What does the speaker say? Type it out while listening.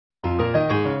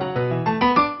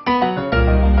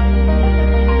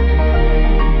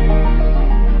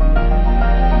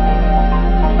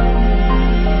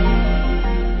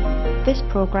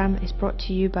programme is brought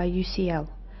to you by UCL,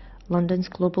 London's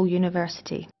global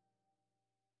university.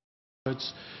 It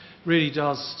really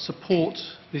does support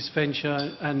this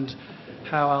venture and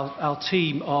how our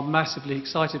team are massively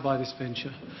excited by this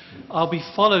venture. I'll be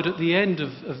followed at the end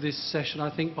of this session,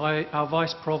 I think, by our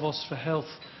Vice Provost for Health,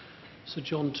 Sir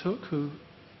John Took, who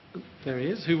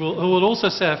will also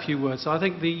say a few words. So I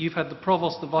think you've had the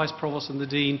Provost, the Vice Provost and the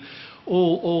Dean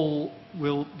all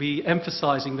will be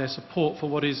emphasising their support for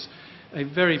what is a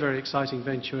very, very exciting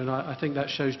venture, and I think that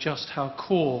shows just how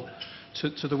core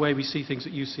to the way we see things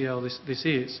at UCL this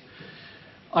is.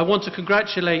 I want to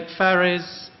congratulate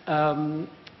Fares,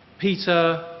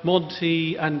 Peter,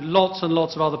 Monty and lots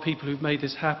of other people who've made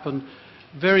this happen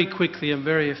very quickly and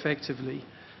very effectively.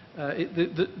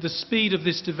 The speed of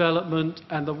this development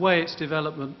and the way it's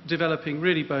developing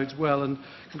really bodes well, and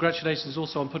congratulations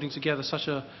also on putting together such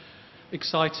an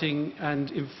exciting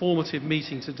and informative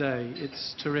meeting today.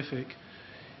 It's terrific.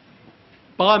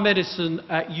 Biomedicine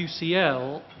at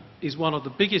UCL is one of the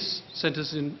biggest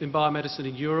centres in biomedicine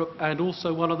in Europe and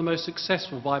also one of the most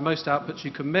successful by most outputs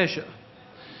you can measure.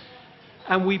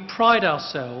 And we pride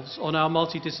ourselves on our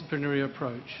multidisciplinary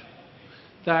approach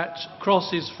that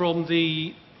crosses from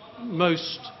the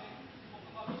most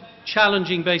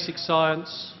challenging basic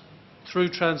science through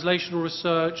translational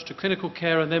research to clinical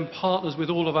care and then partners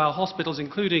with all of our hospitals,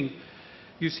 including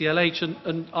UCLH.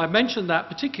 And I mention that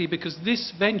particularly because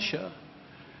this venture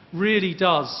really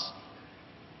does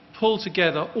pull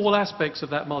together all aspects of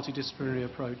that multidisciplinary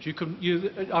approach.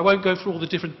 I won't go through all the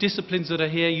different disciplines that are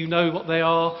here. You know what they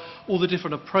are, all the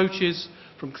different approaches,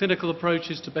 from clinical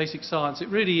approaches to basic science. It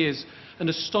really is an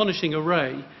astonishing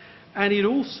array. And it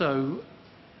also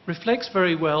reflects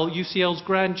very well UCL's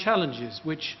grand challenges,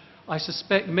 which I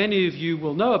suspect many of you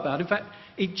will know about. In fact,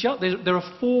 there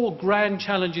are 4 grand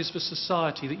challenges for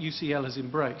society that UCL has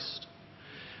embraced.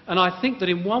 And I think that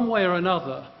in one way or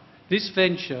another, this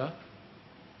venture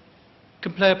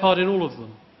can play a part in all of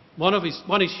them. One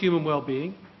is human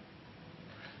well-being,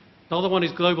 another one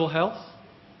is global health,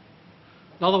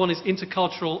 another one is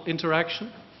intercultural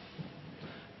interaction,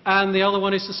 and the other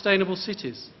one is sustainable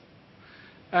cities.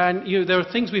 And there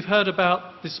are things we've heard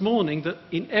about this morning that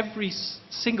in every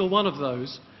single one of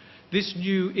those, this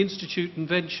new institute and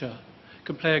venture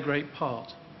can play a great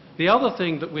part. The other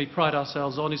thing that we pride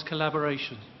ourselves on is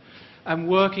collaboration and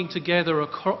working together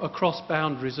across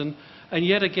boundaries. And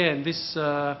yet again, this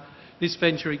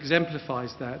venture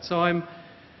exemplifies that. So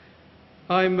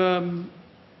I'm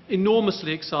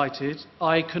enormously excited.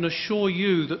 I can assure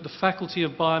you that the Faculty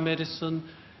of Biomedicine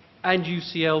and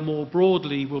UCL more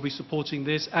broadly will be supporting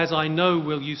this, as I know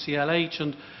will UCLH.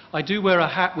 And I do wear a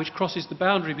hat which crosses the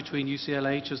boundary between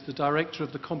UCLH as the Director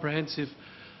of the Comprehensive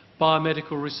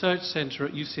Biomedical Research Centre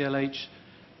at UCLH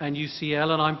and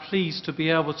UCL, and I'm pleased to be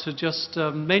able to just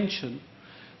mention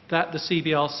that the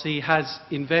CBRC has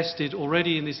invested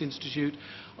already in this institute.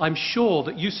 I'm sure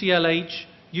that UCLH,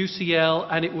 UCL,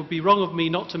 and it would be wrong of me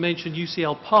not to mention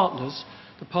UCL Partners,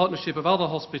 the partnership of other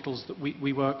hospitals that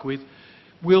we work with,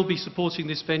 will be supporting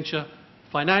this venture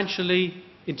financially,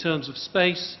 in terms of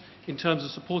space, in terms of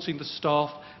supporting the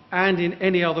staff, and in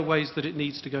any other ways that it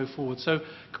needs to go forward. So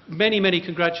many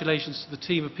congratulations to the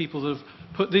team of people that have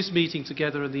put this meeting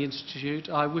together in the Institute.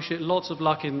 I wish it lots of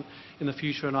luck in the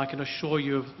future, and I can assure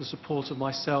you of the support of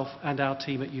myself and our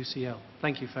team at UCL.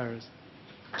 Thank you, Fares.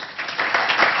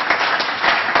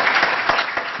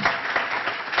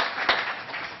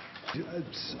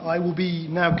 I will be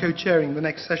now co-chairing the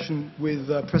next session with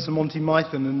Professor Monty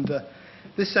Mython, and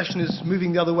this session is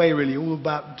moving the other way, really, all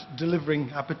about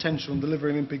delivering our potential and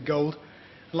delivering Olympic gold.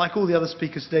 Like all the other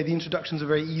speakers today, the introductions are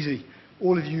very easy.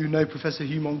 All of you know Professor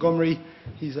Hugh Montgomery.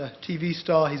 He's a TV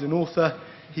star, he's an author,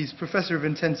 he's Professor of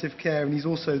Intensive Care, and he's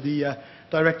also the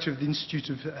Director of the Institute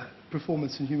of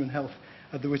Performance and Human Health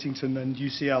at the Whittington and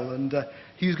UCL. And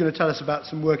Hugh's going to tell us about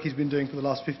some work he's been doing for the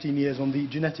last 15 years on the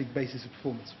genetic basis of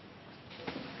performance.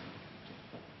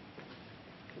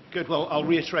 Good. Well, I'll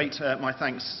reiterate my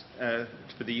thanks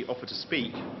for the offer to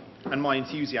speak and my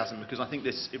enthusiasm, because I think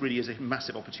it really is a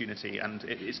massive opportunity and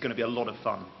it's going to be a lot of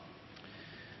fun.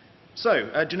 So,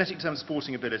 genetic terms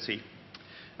supporting ability.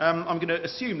 I'm going to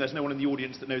assume there's no one in the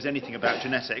audience that knows anything about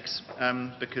genetics,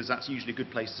 because that's usually a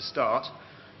good place to start.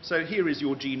 So here is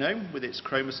your genome with its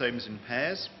chromosomes in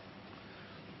pairs.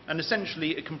 And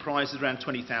essentially it comprises around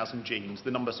 20,000 genes.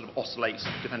 The number sort of oscillates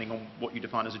depending on what you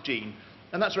define as a gene.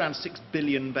 And that's around 6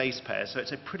 billion base pairs, so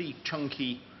it's a pretty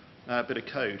chunky bit of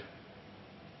code.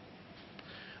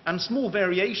 And small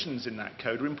variations in that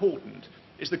code are important.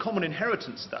 It's the common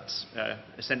inheritance that's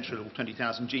essential,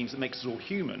 20,000 genes, that makes us all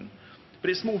human. But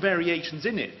it's small variations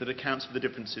in it that accounts for the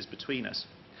differences between us.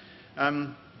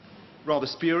 Rather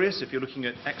spurious, if you're looking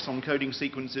at exon coding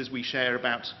sequences, we share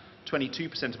about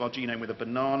 22% of our genome with a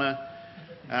banana.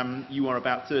 You are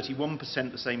about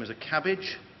 31% the same as a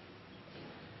cabbage.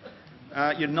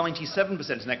 You're 97%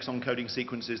 in exon coding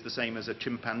sequences the same as a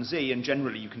chimpanzee, and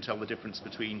generally you can tell the difference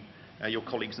between your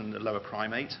colleagues and the lower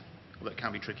primate, although it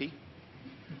can be tricky.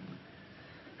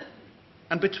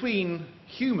 And between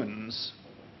humans,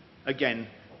 again,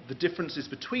 the differences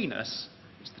between us,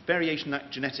 it's the variation in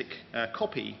that genetic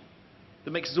copy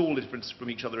that makes us all different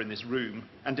from each other in this room,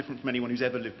 and different from anyone who's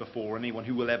ever lived before, or anyone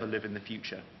who will ever live in the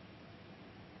future.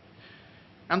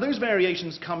 And those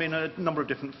variations come in a number of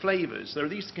different flavors. There are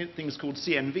these things called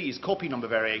CNVs, copy number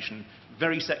variation,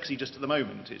 very sexy just at the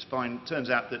moment. It's fine. It turns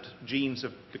out that genes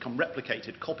have become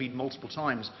replicated, copied multiple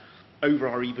times over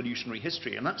our evolutionary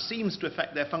history, and that seems to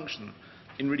affect their function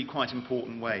in really quite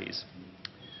important ways.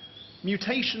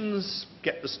 Mutations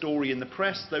get the story in the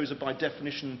press. Those are by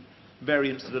definition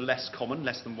variants that are less common,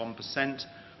 less than 1%,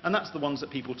 and that's the ones that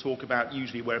people talk about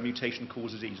usually where a mutation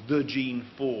causes disease, the gene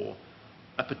for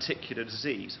a particular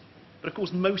disease. But of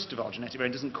course most of our genetic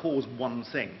variant doesn't cause one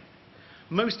thing.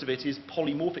 Most of it is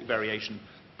polymorphic variation,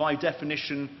 by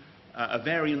definition a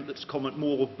variant that's common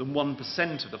more than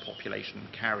 1% of the population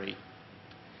carry.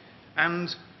 And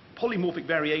polymorphic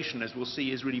variation, as we'll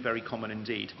see, is really very common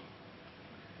indeed.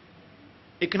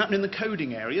 It can happen in the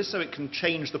coding area, so it can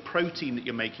change the protein that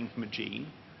you're making from a gene.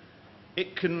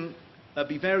 It can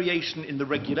be variation in the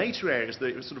regulator areas,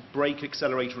 the sort of brake,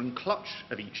 accelerator and clutch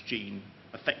of each gene,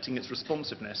 affecting its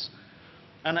responsiveness.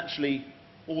 And actually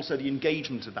also the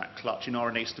engagement of that clutch in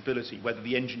RNA stability, whether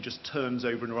the engine just turns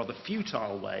over in a rather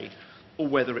futile way or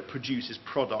whether it produces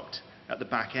product at the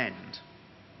back end.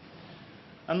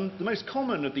 And the most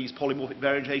common of these polymorphic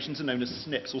variations are known as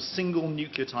SNPs, or single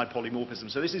nucleotide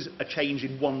polymorphism. So this is a change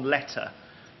in one letter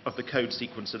of the code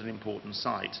sequence at an important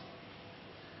site.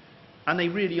 And they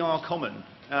really are common.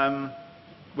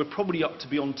 We're probably up to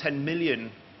beyond 10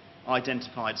 million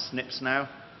identified SNPs now,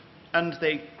 and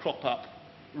they crop up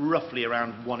roughly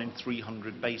around 1 in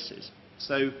 300 bases.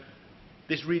 So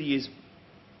this really is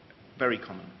very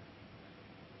common.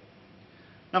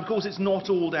 Now, of course, it's not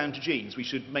all down to genes. We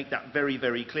should make that very,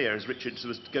 very clear, as Richard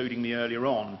was goading me earlier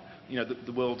on. You know,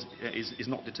 the world is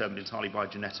not determined entirely by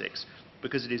genetics,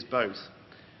 because it is both.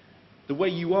 The way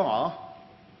you are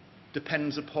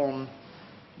depends upon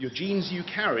your genes you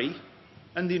carry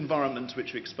and the environment to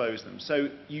which you expose them. So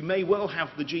you may well have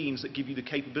the genes that give you the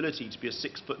capability to be a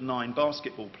 6'9"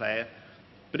 basketball player,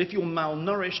 but if you're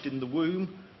malnourished in the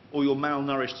womb or you're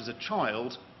malnourished as a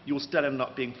child, you'll still end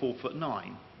up being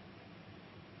 4'9".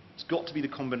 It's got to be the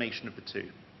combination of the two.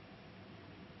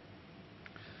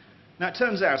 Now it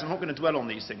turns out, I'm not going to dwell on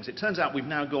these things, it turns out we've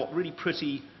now got really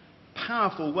pretty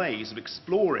powerful ways of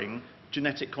exploring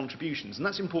genetic contributions, and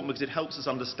that's important because it helps us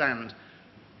understand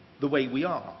the way we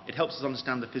are. It helps us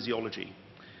understand the physiology.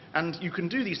 And you can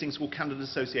do these things called candidate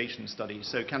association studies,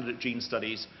 so candidate gene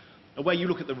studies, where you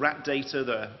look at the rat data,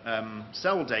 the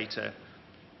cell data,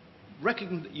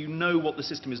 recognize that you know what the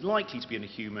system is likely to be in a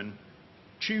human,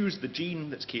 choose the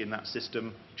gene that's key in that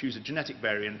system, choose a genetic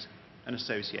variant, and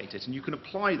associate it. And you can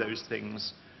apply those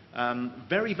things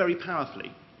very, very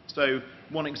powerfully. So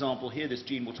one example here, this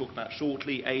gene we'll talk about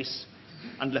shortly, ACE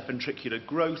and left ventricular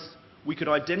growth. We could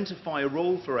identify a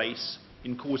role for ACE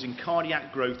in causing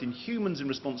cardiac growth in humans in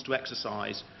response to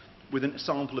exercise with a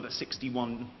sample of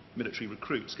 61 military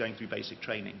recruits going through basic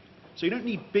training. So you don't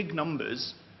need big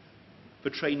numbers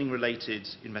for training-related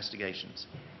investigations.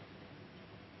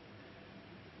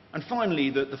 And finally,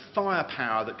 the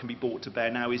firepower that can be brought to bear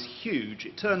now is huge.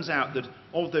 It turns out that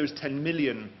of those 10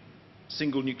 million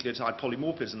single nucleotide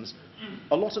polymorphisms,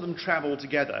 a lot of them travel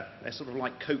together. They're sort of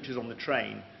like coaches on the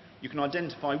train. You can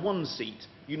identify one seat,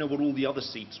 you know what all the other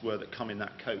seats were that come in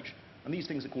that coach. And these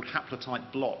things are called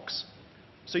haplotype blocks.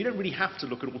 So you don't really have to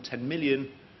look at all 10 million.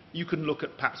 You can look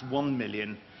at perhaps 1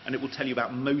 million, and it will tell you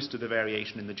about most of the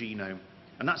variation in the genome.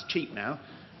 And that's cheap now.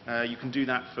 You can do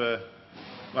that for,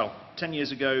 well, 10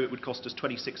 years ago it would cost us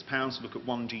 £26 to look at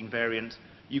one gene variant.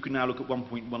 You can now look at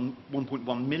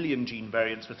 1.1 million gene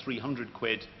variants for 300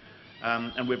 quid.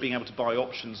 And we're being able to buy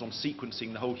options on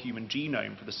sequencing the whole human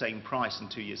genome for the same price in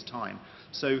 2 years' time.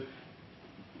 So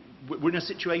we're in a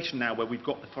situation now where we've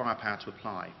got the firepower to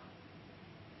apply.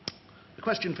 The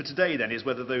question for today then is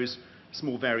whether those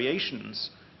small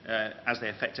variations, as they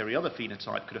affect every other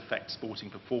phenotype, could affect sporting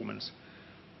performance.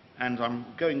 And I'm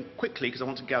going quickly because I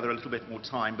want to gather a little bit more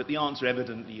time, but the answer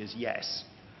evidently is yes.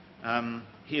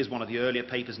 Here's one of the earlier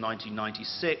papers,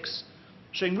 1996,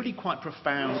 showing really quite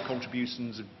profound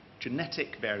contributions of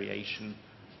genetic variation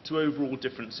to overall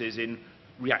differences in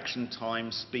reaction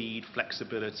time, speed,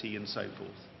 flexibility, and so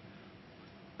forth.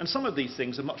 And some of these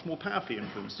things are much more powerfully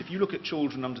influenced. If you look at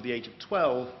children under the age of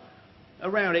 12,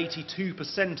 around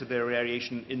 82% of their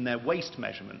variation in their waist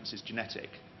measurements is genetic.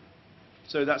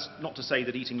 So that's not to say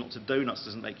that eating lots of donuts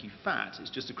doesn't make you fat,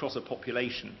 it's just across a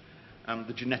population,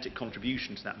 the genetic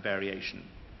contribution to that variation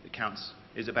that counts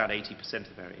is about 80% of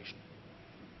the variation.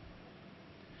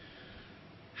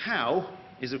 How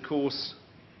is, of course,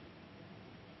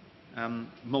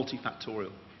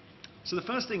 multifactorial. So the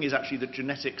first thing is actually that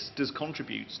genetics does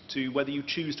contribute to whether you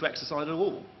choose to exercise at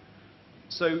all.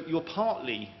 So you're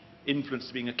partly influenced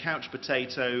to being a couch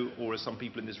potato, or as some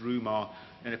people in this room are,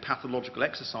 pathological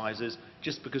exercisers,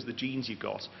 just because of the genes you've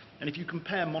got. And if you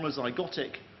compare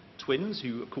monozygotic twins,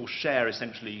 who of course share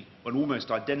essentially an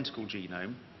almost identical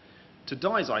genome, to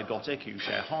dizygotic, who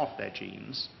share half their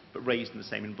genes, but raised in the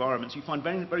same environments, you find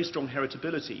very, very strong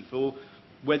heritability for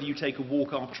whether you take a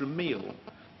walk after a meal,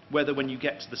 whether when you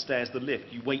get to the stairs of the lift,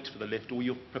 you wait for the lift or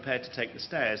you're prepared to take the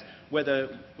stairs,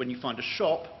 whether when you find a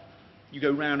shop, you go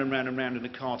round and round and round in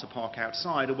a car to park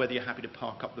outside, or whether you're happy to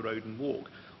park up the road and walk.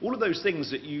 All of those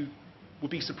things that you would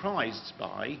be surprised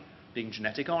by being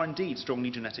genetic are indeed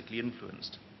strongly genetically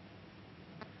influenced.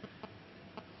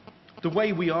 The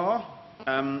way we are,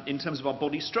 in terms of our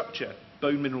body structure,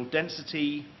 bone mineral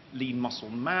density, lean muscle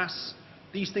mass,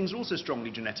 these things are also strongly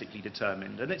genetically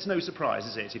determined. And it's no surprise,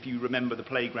 is it? If you remember the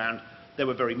playground, there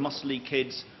were very muscly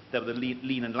kids, there were the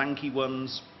lean and lanky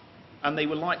ones, and they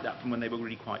were like that from when they were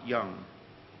really quite young.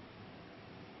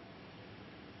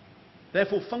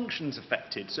 Therefore, function's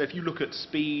affected. So if you look at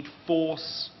speed,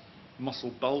 force,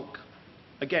 muscle bulk,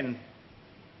 again,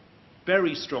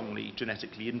 very strongly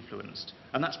genetically influenced.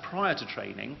 And that's prior to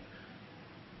training.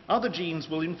 Other genes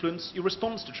will influence your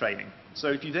response to training. So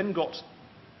if you then got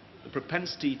the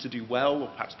propensity to do well, or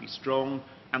perhaps be strong,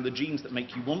 and the genes that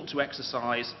make you want to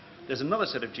exercise, there's another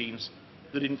set of genes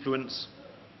that influence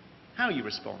how you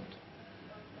respond.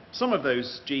 Some of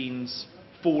those genes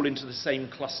fall into the same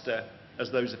cluster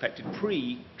as those affected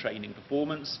pre-training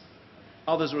performance.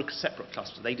 Others are a separate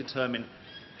cluster. They determine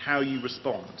how you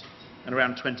respond. And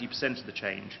around 20% of the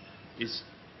change is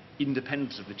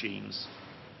independent of the genes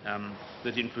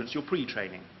that influence your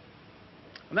pre-training.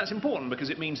 And that's important because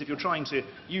it means if you're trying to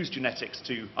use genetics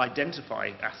to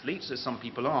identify athletes, as some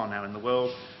people are now in the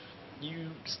world, you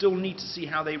still need to see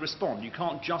how they respond. You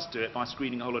can't just do it by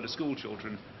screening a whole lot of school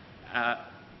children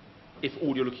if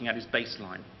all you're looking at is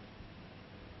baseline.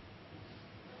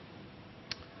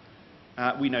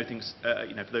 We know things,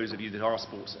 for those of you that are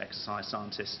sports exercise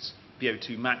scientists,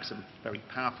 VO2 max, a very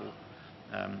powerful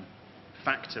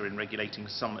factor in regulating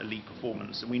some elite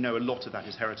performance, and we know a lot of that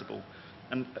is heritable.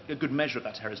 And a good measure of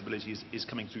that heritability is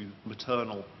coming through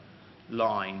maternal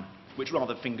line, which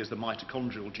rather fingers the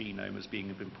mitochondrial genome as being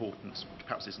of importance, which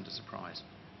perhaps isn't a surprise.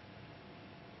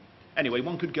 Anyway,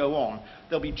 one could go on.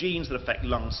 There'll be genes that affect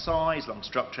lung size, lung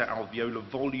structure, alveolar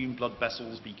volume, blood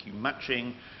vessels, VQ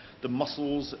matching, the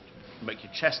muscles that make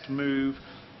your chest move,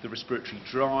 the respiratory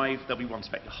drive. There'll be ones that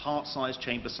affect the heart size,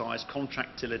 chamber size,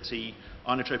 contractility,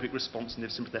 inotropic response in the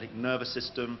sympathetic nervous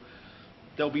system.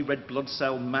 There'll be red blood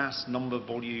cell mass, number,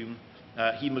 volume,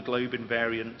 hemoglobin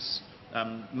variance,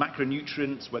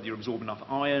 macronutrients, whether you absorb enough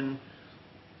iron.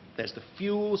 There's the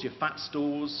fuels, your fat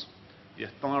stores, your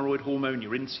thyroid hormone,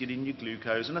 your insulin, your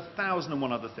glucose, and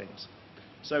 1,001 other things.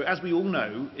 So as we all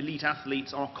know, elite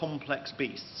athletes are complex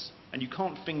beasts, and you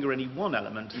can't finger any one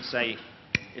element and say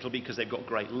it'll be because they've got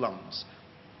great lungs.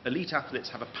 Elite athletes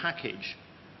have a package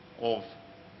of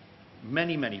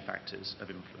many, many factors of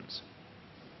influence.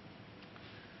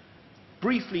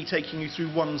 Briefly taking you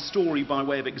through one story by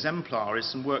way of exemplar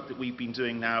is some work that we've been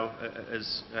doing now,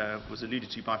 as was alluded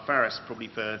to by Faris, probably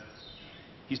for,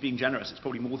 he's being generous, it's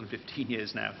probably more than 15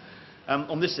 years now,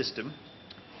 on this system.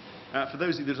 For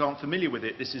those of you that aren't familiar with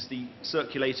it, this is the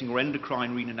circulating or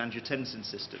endocrine renin-angiotensin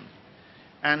system.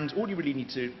 And all you really need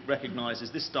to recognize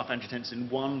is this stuff,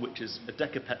 angiotensin 1, which is a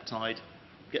decapeptide,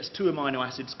 gets 2 amino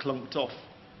acids clumped off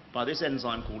by this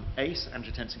enzyme called ACE,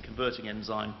 angiotensin converting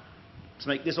enzyme, to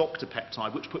make this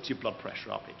octapeptide, which puts your blood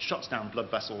pressure up. It shuts down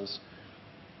blood vessels,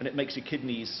 and it makes your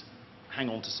kidneys hang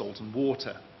on to salt and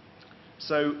water.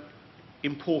 So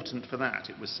important for that,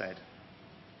 it was said.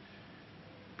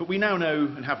 But we now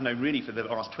know, and have known really for the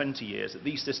last 20 years, that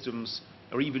these systems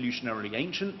are evolutionarily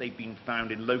ancient. They've been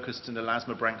found in locusts and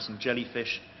elasmobranchs and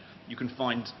jellyfish. You can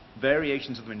find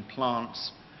variations of them in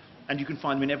plants, and you can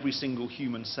find them in every single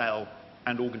human cell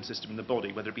and organ system in the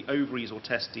body, whether it be ovaries or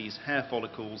testes, hair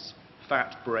follicles,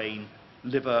 fat, brain,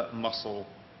 liver, muscle,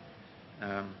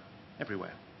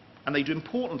 everywhere. And they do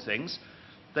important things.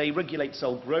 They regulate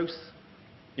cell growth,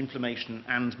 inflammation,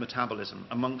 and metabolism,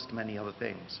 amongst many other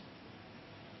things.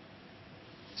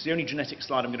 It's the only genetic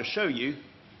slide I'm going to show you.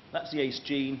 That's the ACE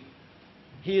gene.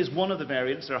 Here's one of the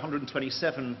variants. There are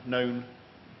 127 known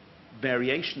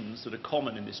variations that are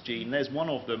common in this gene. There's one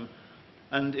of them,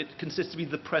 and it consists of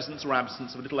either the presence or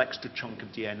absence of a little extra chunk of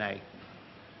DNA.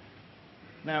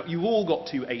 Now, you've all got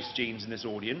two ACE genes in this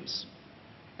audience,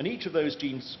 and each of those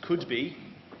genes could be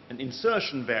an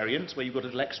insertion variant, where you've got a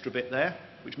little extra bit there,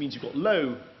 which means you've got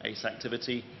low ACE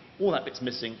activity, all that bit's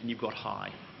missing, and you've got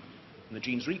high. And the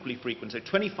genes are equally frequent, so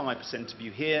 25% of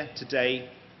you here today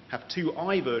have two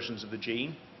I versions of the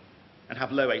gene and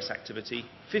have low ACE activity.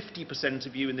 50%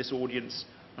 of you in this audience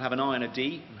will have an I and a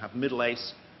D and have middle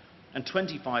ACE, and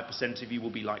 25% of you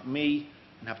will be like me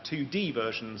and have two D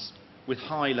versions with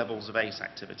high levels of ACE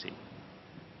activity.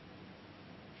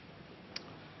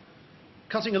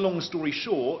 Cutting a long story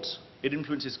short, it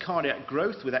influences cardiac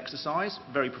growth with exercise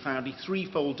very profoundly,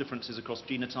 threefold differences across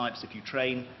genotypes if you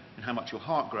train, and how much your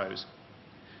heart grows.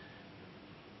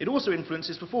 It also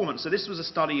influences performance. So this was a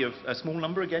study of a small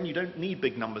number, again, you don't need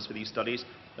big numbers for these studies,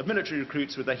 of military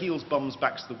recruits with their heels, bums,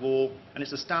 backs to the wall, and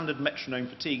it's a standard metronome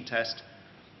fatigue test.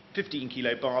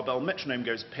 15-kilo barbell, metronome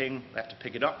goes ping, they have to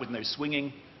pick it up with no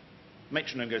swinging.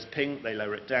 Metronome goes ping, they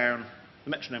lower it down. The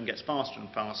metronome gets faster and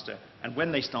faster, and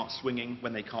when they start swinging,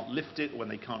 when they can't lift it or when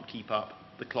they can't keep up,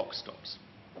 the clock stops.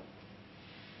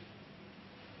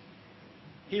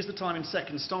 Here's the time in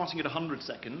seconds starting at 100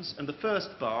 seconds, and the first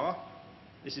bar,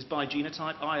 this is by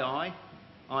genotype, II,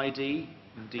 ID,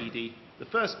 and DD. The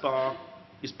first bar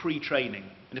is pre-training,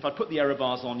 and if I put the error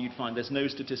bars on, you'd find there's no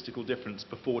statistical difference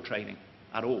before training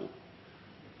at all.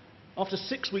 After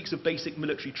 6 weeks of basic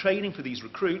military training for these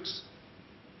recruits,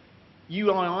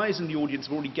 UIIs in the audience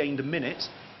have already gained a minute.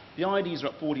 The IDs are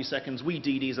up 40 seconds. We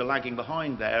DDs are lagging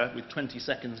behind there with 20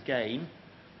 seconds gain.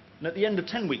 And at the end of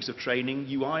 10 weeks of training,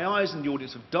 UIIs in the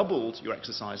audience have doubled your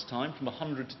exercise time from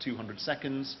 100 to 200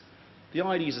 seconds. The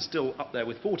IDs are still up there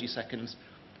with 40 seconds.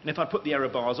 And if I put the error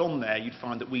bars on there, you'd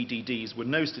find that we DDs were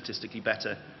no statistically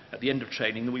better at the end of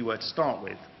training than we were to start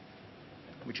with,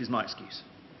 which is my excuse.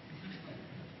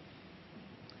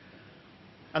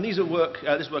 And these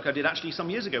are this work I did actually some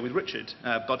years ago with Richard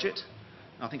Budgett,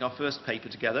 I think our first paper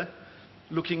together,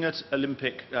 looking at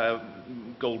Olympic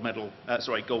gold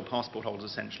passport holders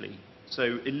essentially.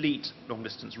 So elite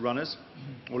long-distance runners,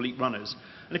 or elite runners.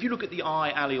 And if you look at the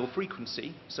I allele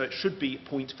frequency, so it should be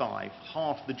 0.5,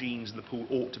 half the genes in the pool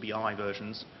ought to be I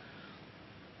versions,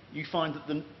 you find that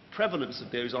the prevalence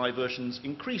of those I versions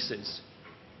increases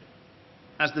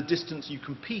as the distance you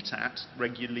compete at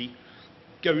regularly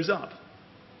goes up.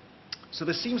 So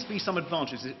there seems to be some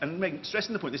advantages, and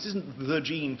stressing the point, this isn't the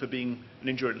gene for being an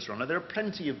endurance runner. There are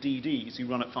plenty of DDs who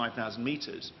run at 5,000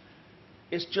 meters.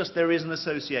 It's just there is an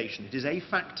association. It is a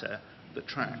factor that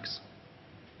tracks.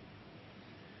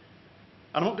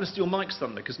 And I'm not going to steal Mike's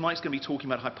thunder, because Mike's going to be talking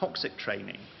about hypoxic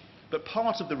training. But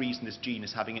part of the reason this gene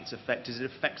is having its effect is it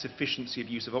affects efficiency of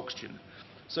use of oxygen.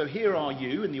 So here are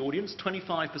you in the audience,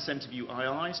 25% of you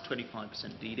IIs, 25%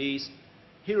 DDs.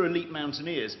 Here are elite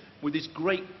mountaineers with this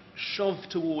great shove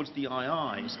towards the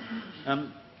IIs.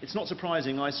 It's not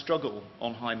surprising I struggle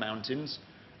on high mountains,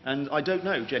 and I don't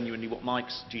know genuinely what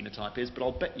Mike's genotype is, but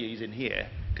I'll bet you he's in here,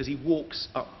 because he walks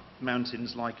up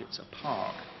mountains like it's a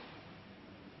park.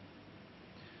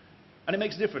 And it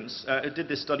makes a difference. I did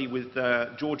this study with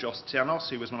Georgios Tsianos,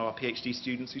 who was one of our PhD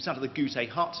students, who sat at the Goutte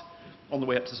Hut on the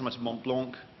way up to the summit of Mont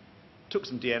Blanc, took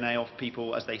some DNA off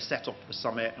people as they set off the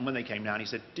summit, and when they came down he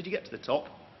said, "Did you get to the top?"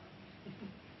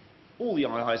 All the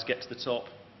IIs get to the top,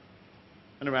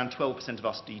 and around 12% of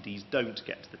us DDs don't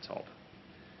get to the top.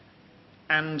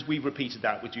 And we've repeated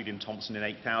that with Julian Thompson in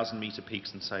 8,000-meter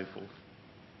peaks and so forth.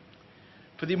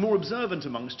 For the more observant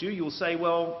amongst you, you'll say,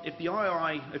 well, if the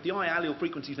I allele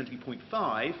frequency is meant to be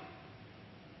 0.5,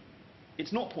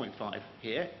 it's not 0.5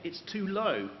 here, it's too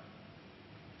low.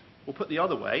 Or put the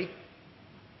other way,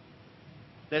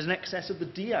 there's an excess of the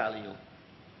D allele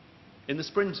in the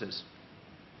sprinters.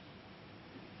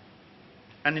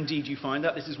 And indeed you find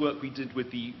that. This is work we did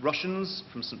with the Russians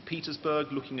from St.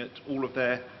 Petersburg, looking at all of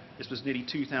their, this was nearly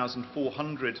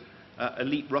 2,400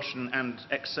 elite Russian and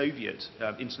ex-Soviet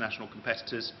international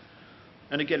competitors.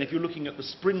 And again, if you're looking at the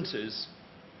sprinters,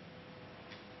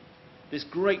 this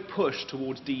great push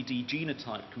towards DD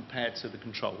genotype compared to the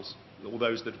controls, or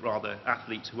those that are rather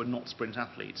athletes who are not sprint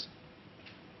athletes.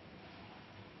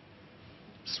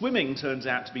 Swimming turns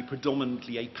out to be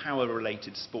predominantly a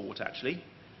power-related sport, actually.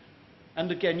 And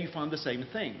again, you find the same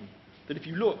thing, that if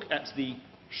you look at the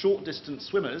short-distance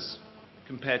swimmers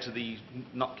compared to the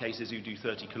nutcases who do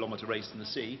 30-kilometre race in the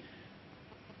sea,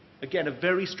 again, a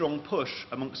very strong push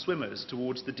amongst swimmers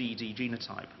towards the DD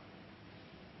genotype.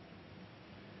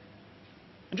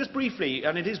 And just briefly,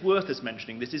 and it is worth us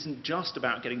mentioning, this isn't just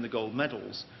about getting the gold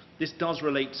medals. This does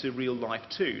relate to real life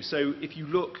too. So if you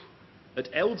look at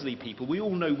elderly people, we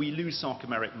all know we lose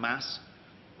sarcomeric mass.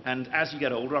 And as you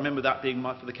get older, I remember that being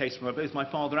the case for both my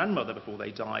father and mother before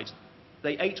they died.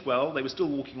 They ate well, they were still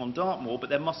walking on Dartmoor, but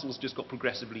their muscles just got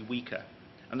progressively weaker.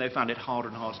 And they found it harder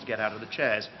and harder to get out of the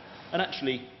chairs. And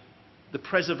actually, the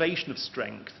preservation of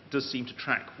strength does seem to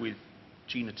track with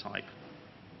genotype.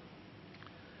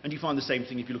 And you find the same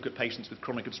thing if you look at patients with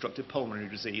chronic obstructive pulmonary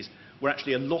disease, where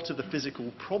actually a lot of the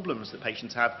physical problems that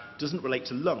patients have doesn't relate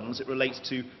to lungs, it relates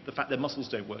to the fact their muscles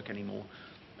don't work anymore.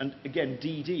 And again,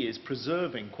 DD is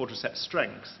preserving quadriceps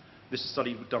strength. This is a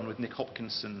study done with Nick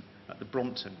Hopkinson at the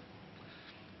Brompton.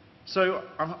 So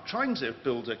I'm trying to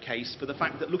build a case for the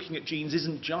fact that looking at genes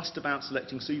isn't just about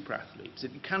selecting super athletes.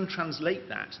 You can translate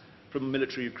that from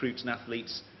military recruits and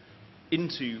athletes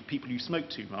into people who smoke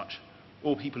too much,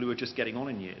 or people who are just getting on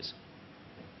in years.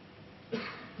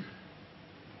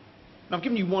 Now, I've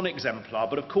given you one exemplar,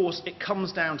 but of course it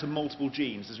comes down to multiple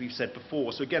genes, as we've said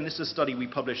before. So again, this is a study we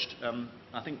published,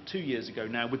 I think 2 years ago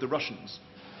now, with the Russians.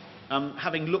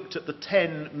 Having looked at the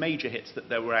 10 major hits that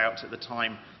there were out at the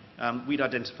time, we'd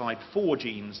identified 4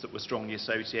 genes that were strongly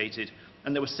associated,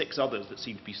 and there were 6 others that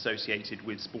seemed to be associated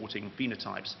with sporting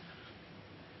phenotypes.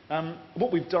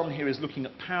 What we've done here is looking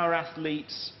at power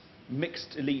athletes,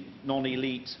 mixed elite,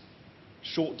 non-elite,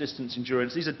 short distance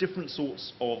endurance. These are different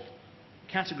sorts of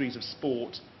categories of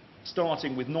sport,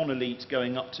 starting with non-elite,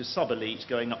 going up to sub-elite,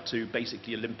 going up to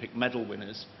basically Olympic medal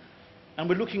winners. And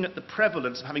we're looking at the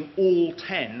prevalence of having all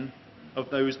 10 of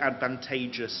those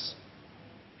advantageous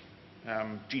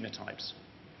genotypes.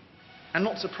 And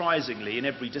not surprisingly, in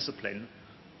every discipline,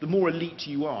 the more elite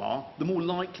you are, the more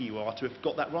likely you are to have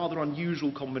got that rather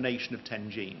unusual combination of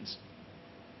 10 genes.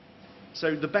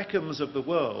 So the Beckhams of the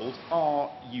world are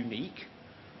unique.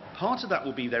 Part of that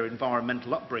will be their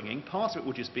environmental upbringing. Part of it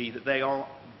will just be that they are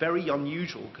very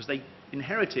unusual because they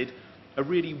inherited a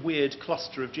really weird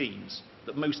cluster of genes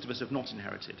that most of us have not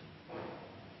inherited.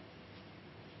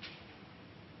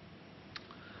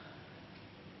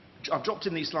 I've dropped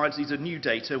in these slides. These are new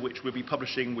data which we'll be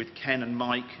publishing with Ken and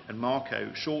Mike and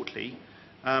Marco shortly.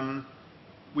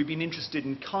 We've been interested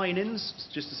in kinins,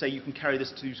 just to say you can carry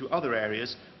this to other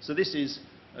areas. So this is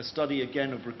a study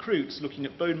again of recruits looking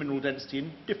at bone mineral density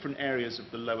in different areas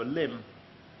of the lower limb,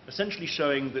 essentially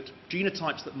showing that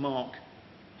genotypes that mark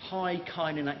high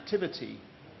kinin activity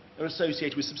are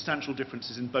associated with substantial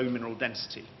differences in bone mineral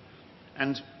density.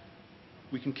 And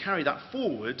we can carry that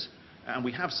forward, and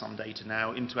we have some data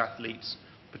now, into athletes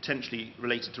potentially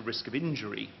related to risk of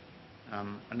injury.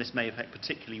 And this may affect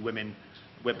particularly women,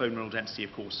 where bone mineral density,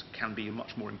 of course, can be a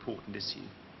much more important issue.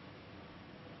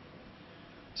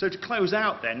 So to close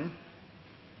out then,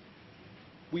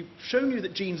 we've shown you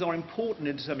that genes are important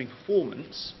in determining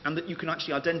performance, and that you can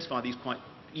actually identify these quite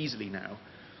easily now.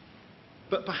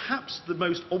 But perhaps the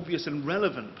most obvious and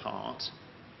relevant part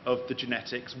of the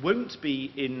genetics won't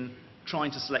be in trying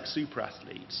to select super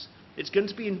athletes. It's going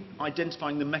to be in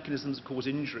identifying the mechanisms that cause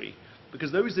injury.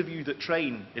 Because those of you that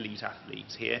train elite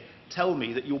athletes here tell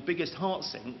me that your biggest heart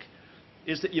sink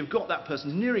is that you've got that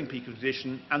person nearing peak of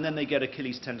condition and then they get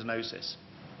Achilles tendinosis,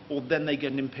 or then they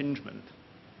get an impingement,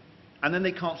 and then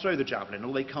they can't throw the javelin,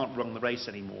 or they can't run the race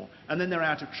anymore, and then they're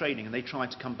out of training and they try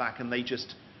to come back and they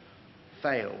just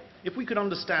fail. If we could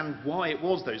understand why it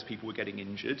was those people were getting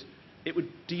injured, it would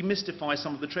demystify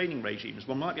some of the training regimes.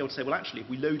 One might be able to say, well, actually, if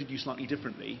we loaded you slightly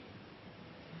differently,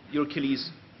 your Achilles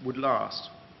would last.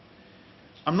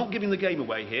 I'm not giving the game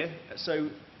away here, so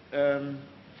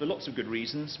for lots of good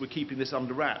reasons, we're keeping this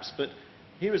under wraps. But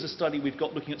here is a study we've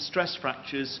got looking at stress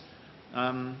fractures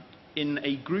in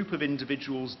a group of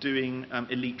individuals doing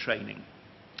elite training.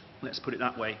 Let's put it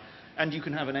that way. And you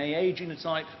can have an AA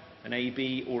genotype, an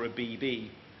AB, or a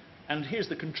BB. And here's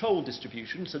the control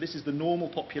distribution. So this is the normal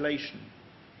population.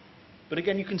 But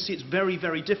again, you can see it's very,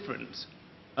 very different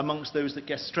amongst those that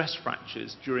get stress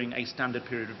fractures during a standard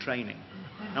period of training.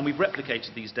 And we've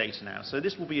replicated these data now. So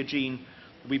this will be a gene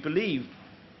that we believe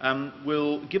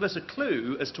will give us a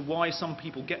clue as to why some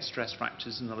people get stress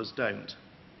fractures and others don't.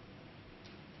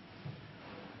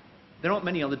 There aren't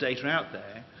many other data out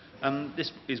there.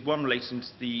 This is one relating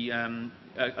to the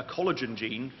a collagen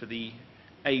gene for the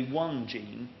A1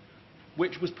 gene,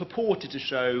 which was purported to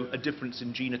show a difference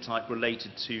in genotype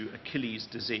related to Achilles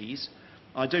disease.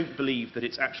 I don't believe that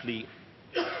it's actually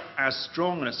as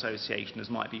strong an association as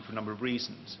might be for a number of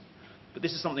reasons. But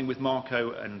this is something with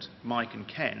Marco and Mike and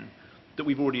Ken that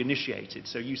we've already initiated.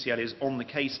 So UCL is on the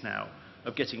case now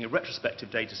of getting a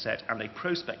retrospective data set and a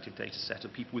prospective data set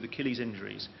of people with Achilles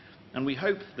injuries. And we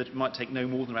hope that it might take no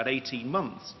more than about 18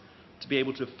 months to be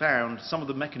able to have found some of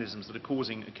the mechanisms that are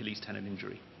causing Achilles tendon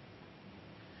injury.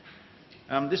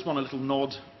 This one a little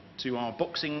nod to our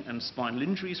boxing and spinal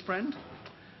injuries friend.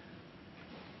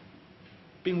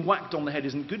 Being whacked on the head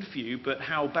isn't good for you, but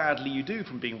how badly you do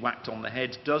from being whacked on the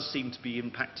head does seem to be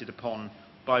impacted upon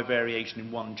by variation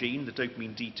in one gene, the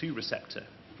dopamine D2 receptor,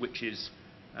 which is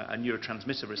a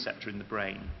neurotransmitter receptor in the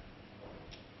brain.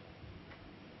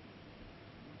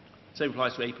 Same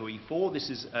applies to ApoE4. This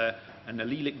is an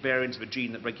allelic variant of a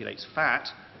gene that regulates fat,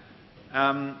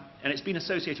 and it's been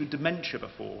associated with dementia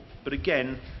before, but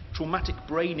again, traumatic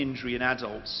brain injury in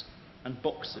adults and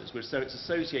boxers, so it's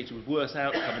associated with worse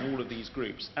outcome in all of these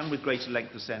groups, and with greater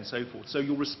length of stay and so forth. So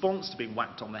your response to being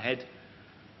whacked on the head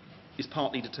is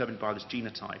partly determined by this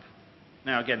genotype.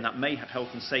 Now again, that may have health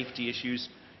and safety issues.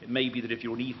 It may be that if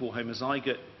you're an E4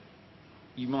 homozygote,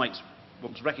 you might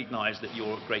want to recognise that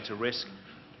you're at greater risk,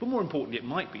 but more importantly, it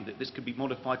might be that this could be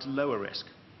modified to lower risk.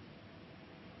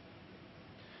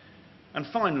 And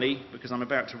finally, because I'm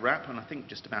about to wrap, and I think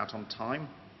just about on time,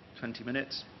 20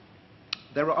 minutes,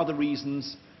 there are other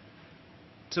reasons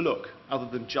to look other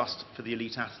than just for the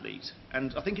elite athlete.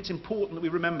 And I think it's important that we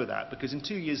remember that, because in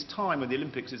 2 years' time, when the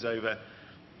Olympics is over,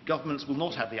 governments will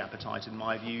not have the appetite, in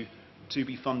my view, to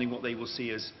be funding what they will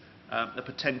see as a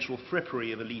potential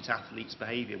frippery of elite athletes'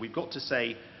 behaviour. We've got to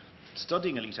say,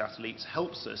 studying elite athletes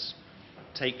helps us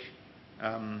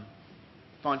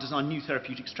design new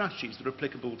therapeutic strategies that are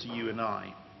applicable to you and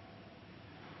I.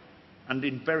 And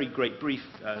in very great brief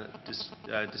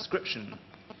description,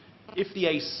 if the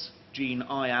ACE gene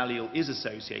I allele is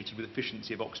associated with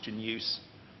efficiency of oxygen use,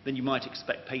 then you might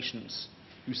expect patients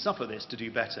who suffer this to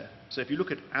do better. So if you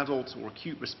look at adult or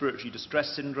acute respiratory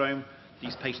distress syndrome,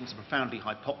 these patients are profoundly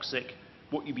hypoxic.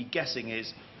 What you'd be guessing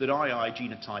is that II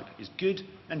genotype is good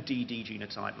and DD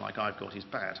genotype, like I've got, is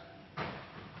bad.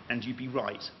 And you'd be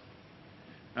right.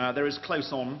 There is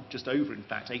close on, just over in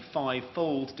fact, a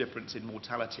 5-fold difference in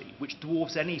mortality, which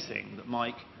dwarfs anything that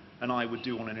Mike and I would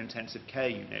do on an intensive care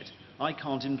unit. I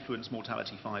can't influence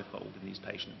mortality 5-fold in these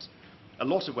patients. A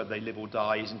lot of whether they live or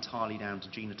die is entirely down to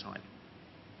genotype.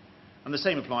 And the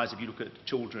same applies if you look at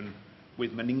children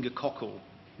with meningococcal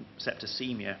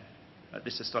septicemia.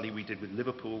 This is a study we did with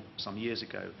Liverpool some years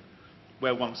ago,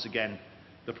 where once again,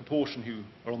 the proportion who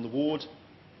are on the ward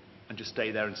and just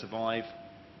stay there and survive,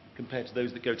 compared to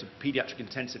those that go to paediatric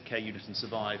intensive care unit and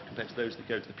survive, compared to those that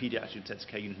go to the paediatric intensive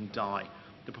care unit and die,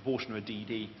 the proportion of a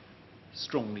DD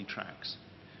strongly tracks.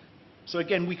 So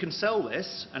again, we can sell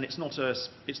this, and it's not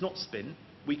spin.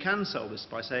 We can sell this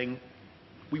by saying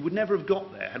we would never have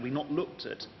got there had we not looked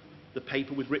at the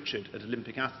paper with Richard at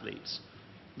Olympic athletes,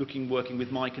 working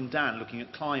with Mike and Dan, looking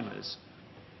at climbers,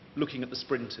 looking at the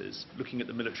sprinters, looking at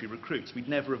the military recruits. We'd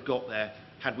never have got there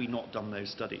had we not done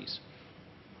those studies.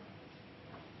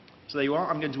 So there you are.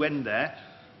 I'm going to end there.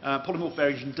 Polymorph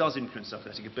variation does influence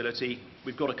athletic ability.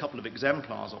 We've got a couple of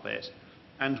exemplars of it.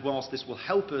 And whilst this will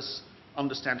help us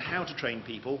understand how to train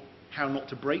people, how not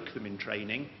to break them in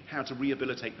training, how to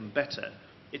rehabilitate them better,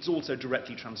 it's also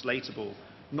directly translatable,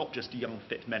 not just to young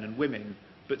fit men and women,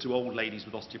 but to old ladies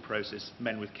with osteoporosis,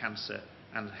 men with cancer,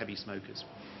 and heavy smokers.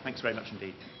 Thanks very much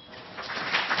indeed.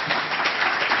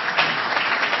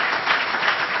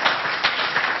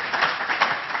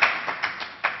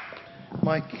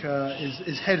 Mike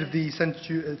is head of the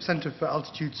Centre for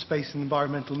Altitude, Space and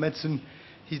Environmental Medicine.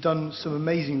 He's done some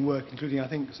amazing work, including, I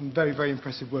think, some very, very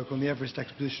impressive work on the Everest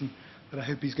expedition that I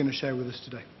hope he's going to share with us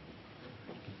today.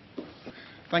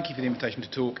 Thank you for the invitation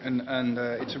to talk, and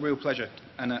it's a real pleasure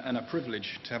and a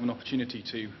privilege to have an opportunity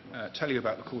to tell you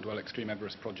about the Caldwell Extreme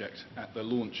Everest project at the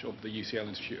launch of the UCL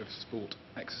Institute of Sport,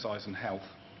 Exercise and Health.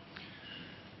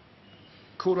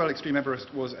 Caldwell Extreme Everest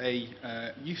was a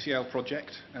UCL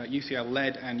project,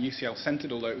 UCL-led and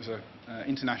UCL-centred, although it was an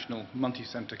international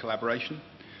multi-centre collaboration.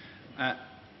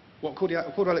 What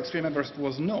Caldwell Extreme Everest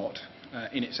was not,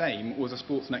 in its aim, was a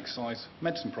sports and exercise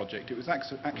medicine project. It was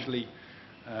actually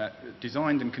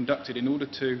designed and conducted in order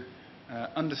to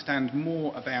understand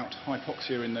more about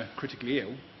hypoxia in the critically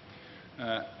ill.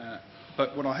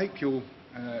 But what I hope you'll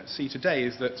see today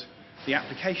is that the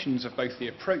applications of both the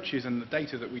approaches and the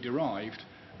data that we derived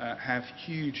have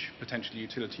huge potential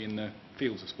utility in the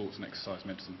fields of sports and exercise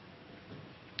medicine.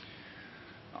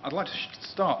 I'd like to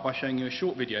start by showing you a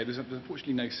short video. There's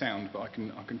unfortunately no sound, but I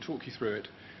can talk you through it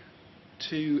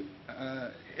to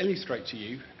illustrate to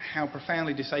you how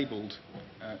profoundly disabled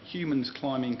humans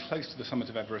climbing close to the summit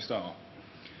of Everest are.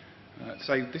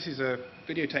 So this is a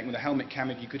video taken with a helmet cam.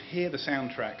 If you could hear the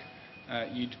soundtrack,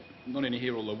 you'd not only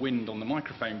hear all the wind on the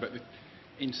microphone, but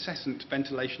incessant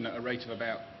ventilation at a rate of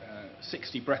about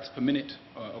 60 breaths per minute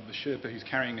of the Sherpa who's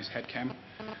carrying this head cam.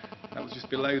 That was just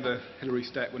below the Hillary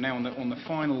step. We're now on the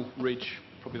final ridge,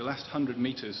 probably the last 100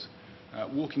 metres,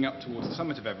 walking up towards the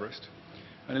summit of Everest.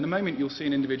 And in a moment you'll see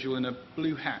an individual in a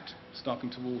blue hat starting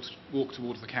to walk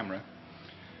towards the camera.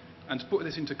 And to put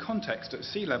this into context, at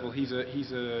sea level he's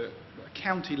a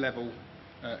county level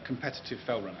competitive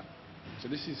fell runner. So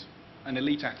this is an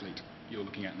elite athlete you're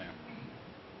looking at now.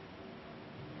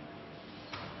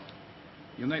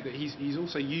 You'll note that he's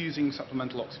also using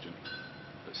supplemental oxygen,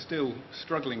 but still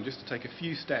struggling just to take a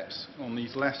few steps on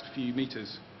these last few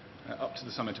metres up to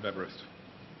the summit of Everest.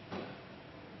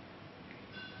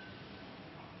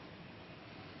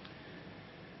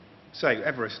 So,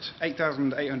 Everest,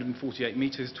 8,848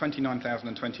 metres,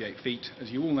 29,028 feet. As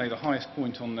you all know, the highest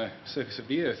point on the surface of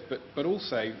the Earth, but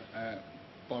also,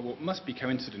 by what must be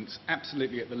coincidence,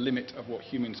 absolutely at the limit of what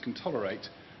humans can tolerate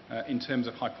in terms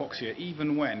of hypoxia,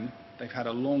 even when they've had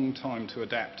a long time to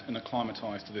adapt and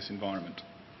acclimatise to this environment.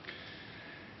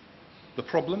 The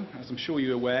problem, as I'm sure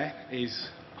you're aware, is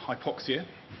hypoxia.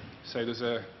 So there's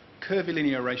a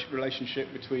curvilinear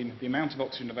relationship between the amount of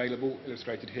oxygen available,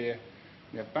 illustrated here.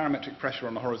 We have barometric pressure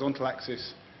on the horizontal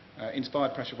axis,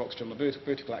 inspired pressure of oxygen on the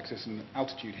vertical axis, and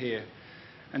altitude here.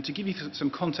 And to give you some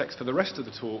context for the rest of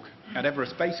the talk, at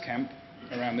Everest Base Camp,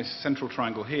 around this central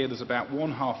triangle here, there's about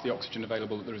 1/2 the oxygen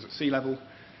available that there is at sea level,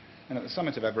 and at the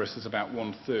summit of Everest there's about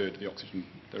 1/3 the oxygen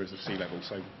there is at sea level.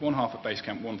 So 1/2 at base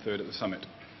camp, 1/3 at the summit.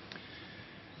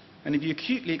 And if you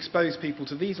acutely expose people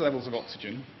to these levels of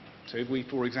oxygen, so if we,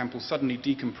 for example, suddenly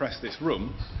decompress this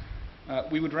room,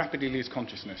 we would rapidly lose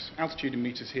consciousness. Altitude in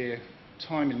metres here,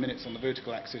 time in minutes on the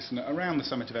vertical axis, and around the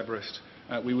summit of Everest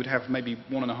we would have maybe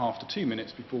 1.5 to 2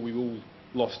 minutes before we all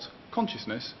lost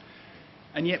consciousness.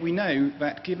 And yet we know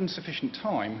that given sufficient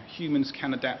time, humans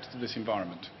can adapt to this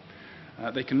environment.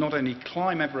 They can not only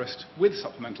climb Everest with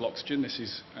supplemental oxygen, this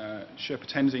is Sherpa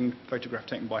Tenzing, photograph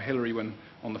taken by Hillary when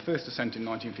on the first ascent in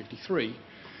 1953,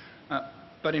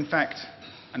 but in fact,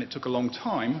 and it took a long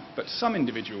time, but some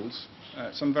individuals,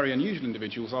 some very unusual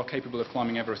individuals, are capable of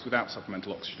climbing Everest without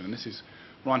supplemental oxygen. And this is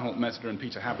Reinhold Messner and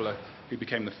Peter Habeler, who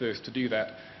became the first to do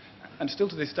that. And still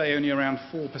to this day, only around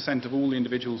 4% of all the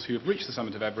individuals who have reached the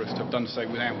summit of Everest have done so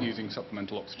without using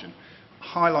supplemental oxygen,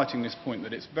 highlighting this point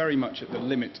that it's very much at the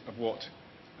limit of what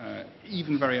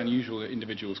even very unusual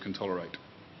individuals can tolerate.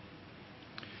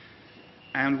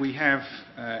 And we have,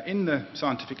 in the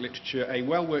scientific literature, a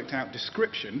well-worked out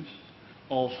description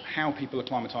of how people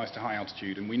acclimatise to high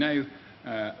altitude. And we know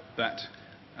that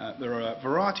there are a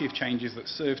variety of changes that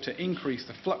serve to increase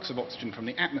the flux of oxygen from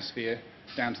the atmosphere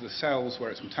down to the cells where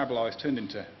it's metabolised, turned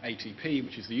into ATP,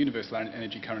 which is the universal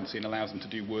energy currency, and allows them to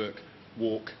do work,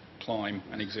 walk, climb,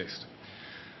 and exist.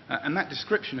 And that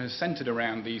description has centred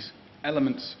around these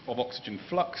elements of oxygen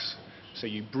flux. So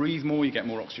you breathe more, you get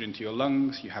more oxygen into your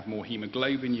lungs, you have more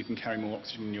haemoglobin, you can carry more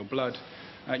oxygen in your blood.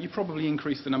 You probably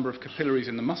increase the number of capillaries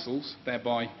in the muscles,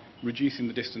 thereby reducing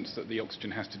the distance that the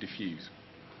oxygen has to diffuse.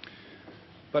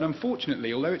 But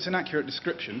unfortunately, although it's an accurate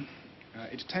description,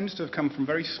 it tends to have come from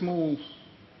very small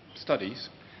studies,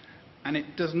 and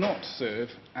it does not serve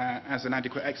as an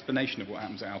adequate explanation of what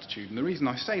happens at altitude. And the reason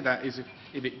I say that is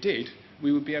if it did,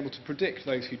 we would be able to predict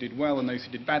those who did well and those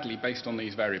who did badly based on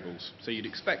these variables. So you'd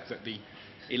expect that the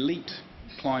elite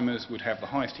climbers would have the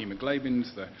highest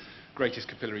haemoglobins, the greatest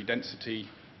capillary density,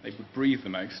 they would breathe the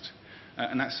most,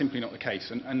 and that's simply not the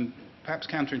case. And perhaps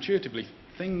counterintuitively,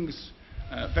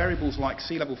 variables like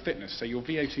sea level fitness, so your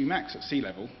VO2 max at sea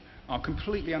level, are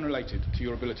completely unrelated to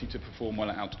your ability to perform well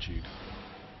at altitude.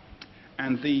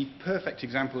 And the perfect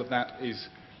example of that is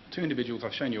two individuals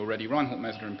I've shown you already, Reinhold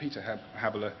Messner and Peter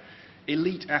Habeler,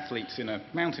 elite athletes in a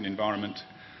mountain environment.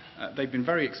 They've been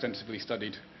very extensively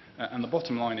studied, and the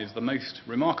bottom line is the most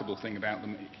remarkable thing about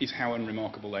them is how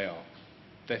unremarkable they are.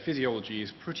 Their physiology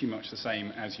is pretty much the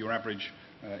same as your average,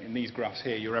 in these graphs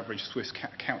here, your average Swiss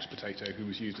couch potato who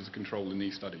was used as a control in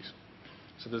these studies.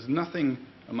 So there's nothing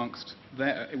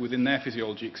within their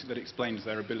physiology that explains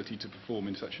their ability to perform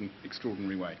in such an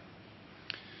extraordinary way.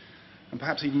 And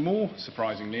perhaps even more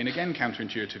surprisingly, and again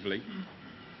counterintuitively,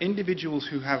 individuals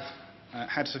who have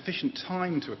had sufficient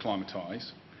time to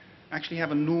acclimatise actually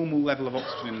have a normal level of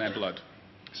oxygen in their blood.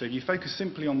 So if you focus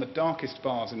simply on the darkest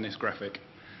bars in this graphic,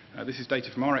 this is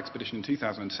data from our expedition in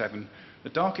 2007, the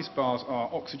darkest bars are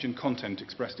oxygen content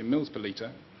expressed in mils per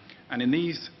litre, and in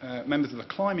these members of the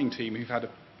climbing team who've had a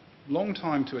long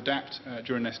time to adapt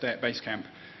during their stay at base camp,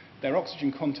 their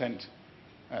oxygen content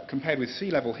compared with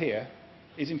sea level here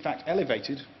is in fact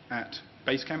elevated at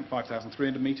base camp,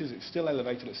 5,300 metres. It's still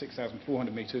elevated at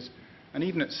 6,400 metres, And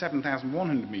even at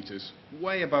 7,100 metres,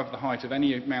 way above the height of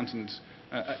any mountains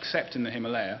except in the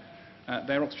Himalaya,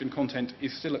 their oxygen content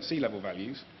is still at sea level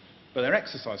values, but their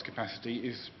exercise capacity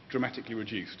is dramatically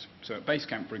reduced. So at base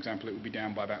camp, for example, it would be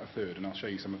down by about a third, and I'll show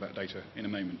you some of that data in a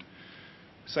moment.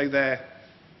 So their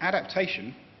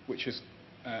adaptation, which has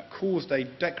caused a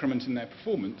decrement in their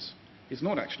performance, is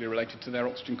not actually related to their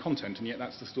oxygen content, and yet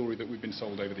that's the story that we've been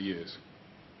sold over the years.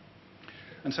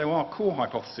 And so our core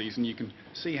hypotheses, and you can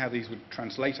see how these would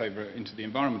translate over into the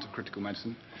environment of critical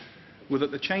medicine, were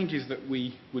that the changes that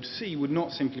we would see would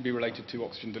not simply be related to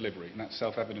oxygen delivery, and that's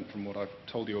self-evident from what I've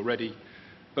told you already,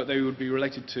 but they would be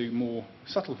related to more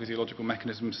subtle physiological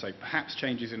mechanisms, so perhaps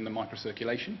changes in the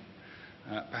microcirculation,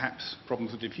 perhaps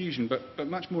problems with diffusion, but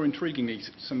much more intriguingly,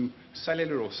 some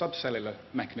cellular or subcellular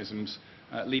mechanisms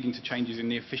leading to changes in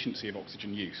the efficiency of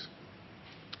oxygen use.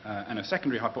 And a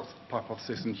secondary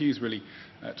hypothesis, and Hugh's really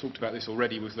talked about this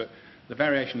already, was that the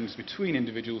variations between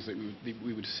individuals that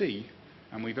we would see,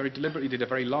 and we very deliberately did a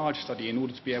very large study in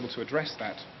order to be able to address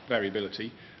that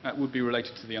variability, would be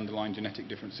related to the underlying genetic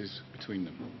differences between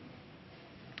them.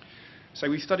 So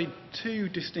we studied two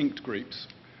distinct groups.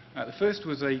 The first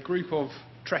was a group of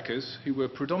trekkers who were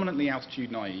predominantly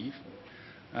altitude naive,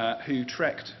 who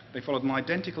trekked. They followed an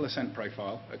identical ascent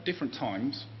profile at different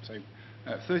times, so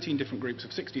 13 different groups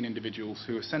of 16 individuals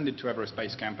who ascended to Everest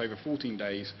Base Camp over 14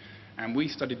 days, and we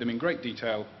studied them in great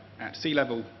detail at sea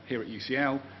level here at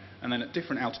UCL, and then at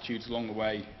different altitudes along the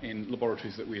way in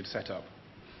laboratories that we had set up.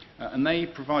 And they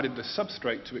provided the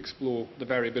substrate to explore the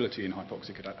variability in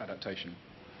hypoxic adaptation.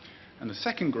 And the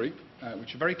second group,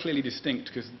 which are very clearly distinct,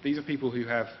 because these are people who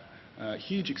have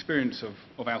huge experience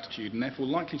of altitude and therefore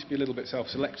likely to be a little bit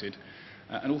self-selected,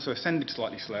 and also ascended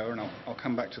slightly slower, and I'll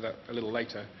come back to that a little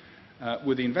later,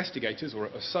 were the investigators, or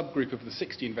a subgroup of the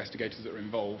 60 investigators that were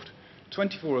involved.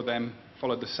 24 of them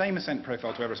followed the same ascent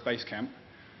profile to Everest Base Camp.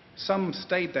 Some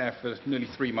stayed there for nearly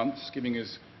 3 months, giving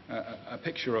us a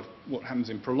picture of what happens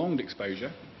in prolonged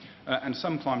exposure, and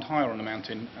some climbed higher on the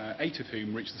mountain, 8 of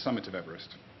whom reached the summit of Everest.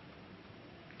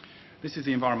 This is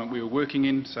the environment we were working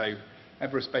in, so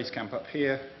Everest Base Camp up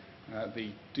here,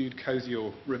 the Dood Kosi,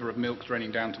 or River of Milk,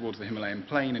 draining down towards the Himalayan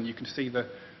plain, and you can see the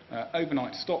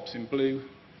overnight stops in blue,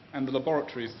 and the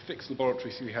laboratories, the fixed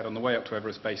laboratories we had on the way up to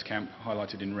Everest Base Camp,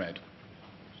 highlighted in red.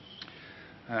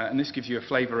 And this gives you a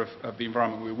flavour of the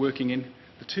environment we were working in.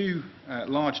 The two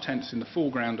large tents in the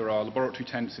foreground are our laboratory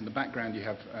tents. In the background you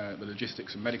have the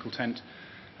logistics and medical tent.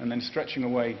 And then stretching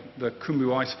away the Khumbu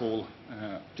icefall,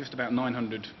 just about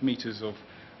 900 metres of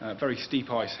very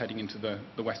steep ice heading into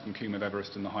the western comb of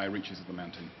Everest and the higher reaches of the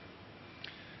mountain.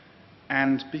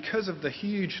 And because of the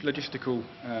huge logistical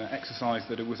exercise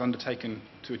that was undertaken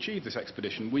to achieve this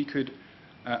expedition, we could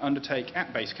undertake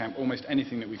at base camp almost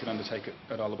anything that we could undertake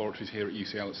at our laboratories here at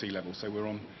UCL at sea level. So we're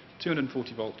on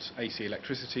 240 volts AC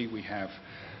electricity. We have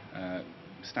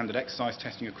standard exercise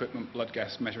testing equipment, blood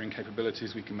gas measuring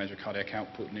capabilities. We can measure cardiac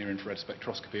output, near-infrared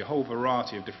spectroscopy, a whole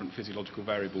variety of different physiological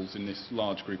variables in this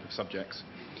large group of subjects.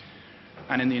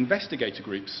 And in the investigator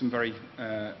groups, some very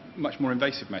much more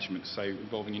invasive measurements, so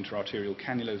involving intra-arterial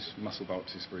cannulas, muscle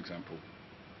biopsies, for example.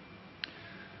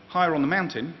 Higher on the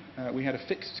mountain, we had a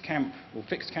fixed camp, or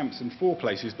fixed camps in 4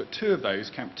 places, but 2 of those,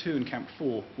 Camp 2 and Camp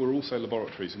 4, were also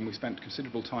laboratories, and we spent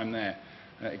considerable time there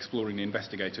exploring the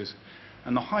investigators.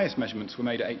 And the highest measurements were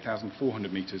made at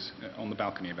 8,400 metres on the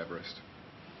balcony of Everest.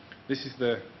 This is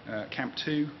the Camp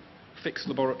 2 fixed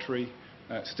laboratory,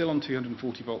 still on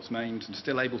 240 volts mains, and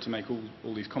still able to make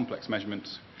all these complex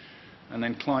measurements. And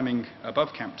then climbing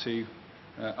above Camp 2,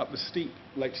 up the steep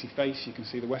Lakesea face, you can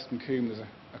see the western comb. There's a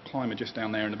climber just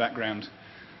down there in the background,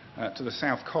 to the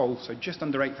south col, so just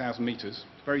under 8,000 metres.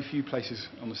 Very few places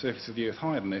on the surface of the Earth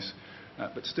higher than this,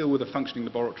 but still with a functioning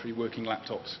laboratory, working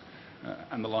laptops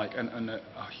and the like, and a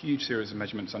huge series of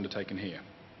measurements undertaken here.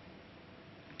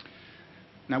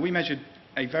 Now, we measured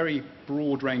a very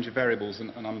broad range of variables,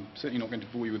 and I'm certainly not going to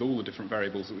bore you with all the different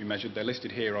variables that we measured. They're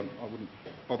listed here. I wouldn't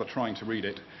bother trying to read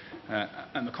it.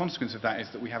 And the consequence of that is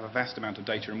that we have a vast amount of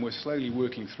data, and we're slowly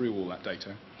working through all that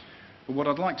data. But what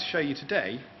I'd like to show you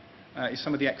today is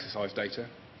some of the exercise data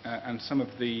and some of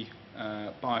the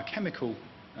biochemical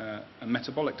and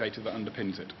metabolic data that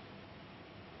underpins it.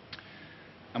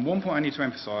 And one point I need to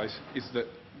emphasise is that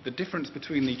the difference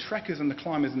between the trekkers and the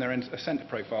climbers and their ascent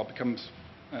profile becomes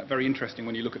very interesting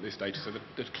when you look at this data. So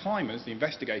the climbers, the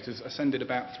investigators, ascended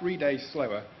about 3 days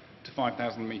slower to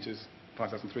 5,000 metres,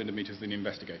 5,300 metres than the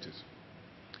investigators.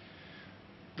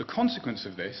 The consequence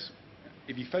of this,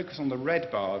 if you focus on the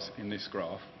red bars in this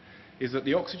graph, is that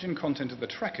the oxygen content of the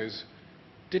trekkers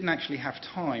didn't actually have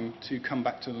time to come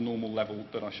back to the normal level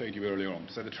that I showed you earlier on.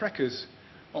 So the trekkers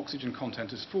oxygen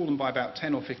content has fallen by about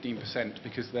 10 or 15%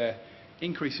 because their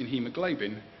increase in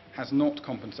hemoglobin has not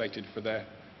compensated for their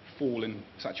fall in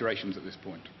saturations at this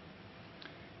point.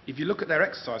 If you look at their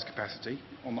exercise capacity,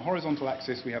 on the horizontal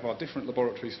axis we have our different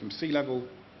laboratories from sea level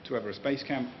to Everest Base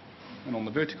Camp, and on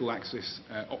the vertical axis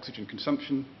oxygen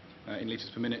consumption in litres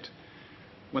per minute.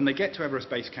 When they get to Everest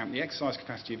Base Camp, the exercise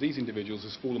capacity of these individuals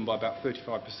has fallen by about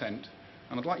 35%, and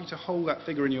I'd like you to hold that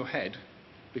figure in your head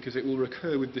because it will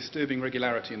recur with disturbing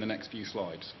regularity in the next few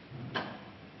slides.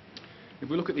 If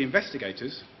we look at the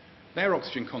investigators, their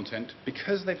oxygen content,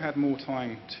 because they've had more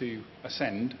time to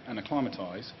ascend and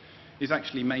acclimatise, is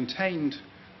actually maintained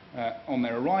on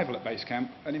their arrival at base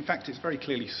camp, and in fact it's very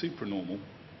clearly supranormal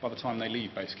by the time they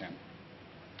leave base camp.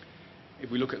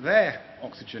 If we look at their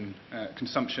oxygen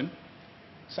consumption,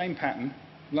 same pattern,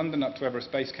 London up to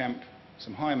Everest Base Camp,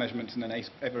 some higher measurements, and then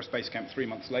Everest Base Camp 3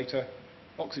 months later,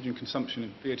 oxygen consumption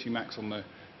and VO2 max on the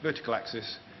vertical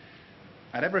axis.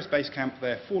 At Everest Base Camp,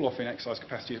 their fall-off in exercise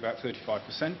capacity is about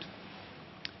 35%,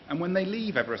 and when they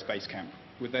leave Everest Base Camp,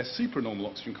 with their supranormal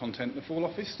oxygen content, the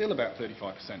fall-off is still about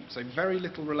 35%. So very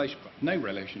little no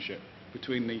relationship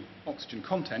between the oxygen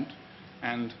content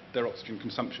and their oxygen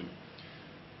consumption,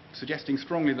 suggesting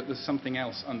strongly that there's something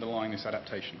else underlying this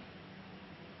adaptation.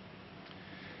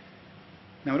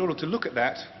 Now, in order to look at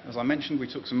that, as I mentioned, we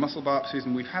took some muscle biopsies,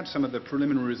 and we've had some of the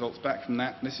preliminary results back from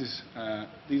that. These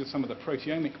are some of the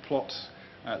proteomic plots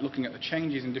looking at the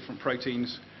changes in different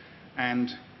proteins, and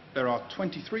there are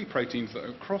 23 proteins that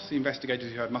across the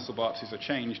investigators who had muscle biopsies are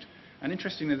changed, and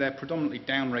interestingly they're predominantly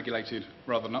down-regulated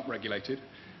rather than up-regulated,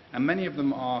 and many of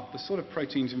them are the sort of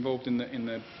proteins involved in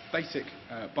the basic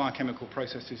biochemical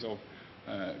processes of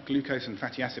glucose and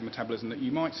fatty acid metabolism that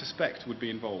you might suspect would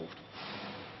be involved.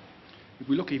 If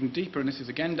we look even deeper, and this is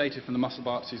again data from the muscle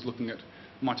biopsies looking at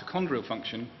mitochondrial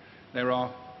function, there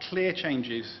are clear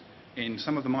changes in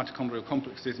some of the mitochondrial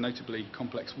complexes, notably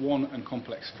complex 1 and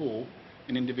complex 4,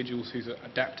 in individuals who are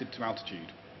adapted to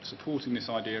altitude, supporting this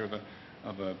idea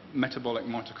of a metabolic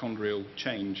mitochondrial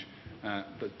change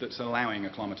that's allowing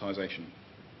acclimatization.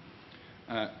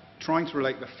 Trying to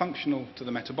relate the functional to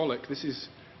the metabolic, this is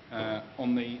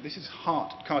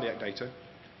cardiac data,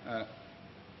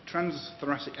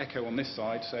 transthoracic echo on this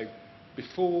side, so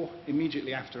before,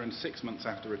 immediately after, and 6 months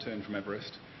after return from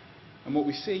Everest. And what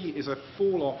we see is a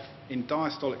fall-off in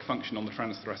diastolic function on the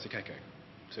transthoracic echo.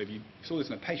 So if you saw this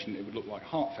in a patient, it would look like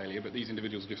heart failure, but these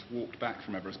individuals just walked back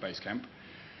from Everest Base Camp.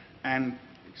 And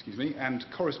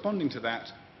corresponding to that,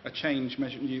 a change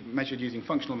measured using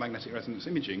functional magnetic resonance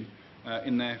imaging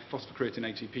in their phosphocreatine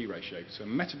ATP ratio. So a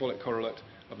metabolic correlate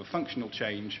of a functional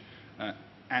change,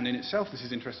 and in itself this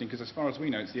is interesting because as far as we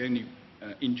know, it's the only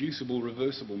inducible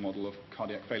reversible model of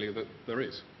cardiac failure that there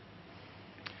is.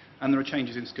 And there are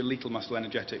changes in skeletal muscle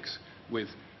energetics with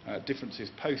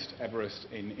differences post-Everest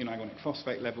in inorganic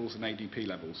phosphate levels and ADP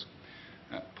levels.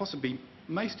 Possibly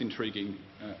most intriguing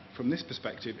from this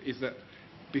perspective is that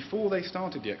before they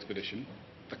started the expedition,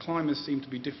 the climbers seemed to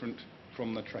be different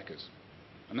from the trekkers.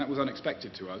 And that was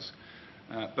unexpected to us.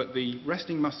 But the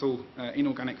resting muscle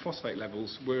inorganic phosphate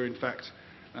levels were in fact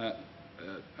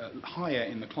higher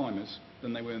in the climbers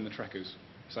than they were in the trekkers.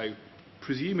 So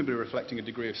presumably reflecting a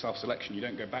degree of self-selection. You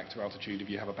don't go back to altitude if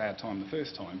you have a bad time the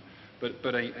first time,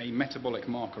 but a metabolic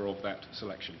marker of that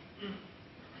selection.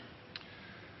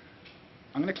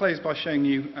 I'm going to close by showing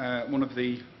you one of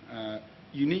the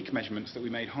unique measurements that we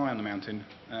made high on the mountain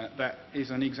that is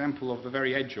an example of the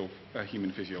very edge of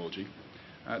human physiology.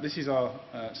 This is our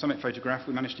summit photograph.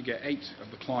 We managed to get 8 of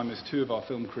the climbers, 2 of our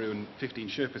film crew and 15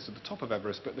 Sherpas at the top of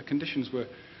Everest, but the conditions were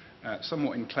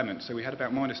somewhat inclement, so we had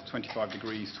about minus 25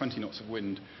 degrees, 20 knots of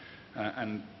wind,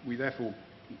 and we therefore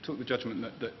took the judgment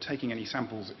that taking any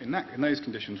samples in those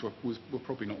conditions were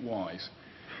probably not wise.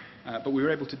 But we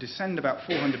were able to descend about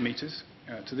 400 metres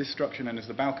to this structure known as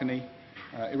the balcony,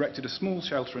 erected a small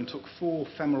shelter and took 4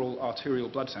 femoral arterial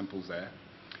blood samples there,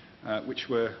 which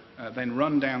were then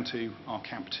run down to our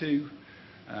Camp 2.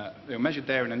 They were measured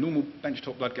there in a normal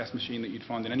benchtop blood gas machine that you'd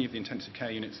find in any of the intensive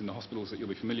care units in the hospitals that you'll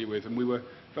be familiar with, and we were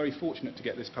very fortunate to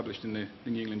get this published in the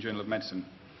New England Journal of Medicine.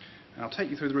 And I'll take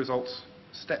you through the results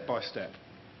step by step.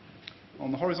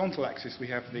 On the horizontal axis we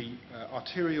have the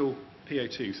arterial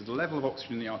PO2, so the level of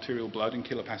oxygen in the arterial blood in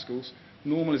kilopascals.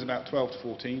 Normal is about 12 to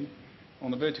 14. On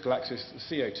the vertical axis,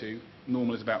 the CO2,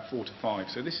 normal is about 4 to 5.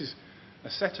 So this is a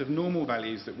set of normal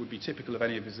values that would be typical of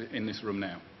any of us in this room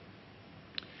now.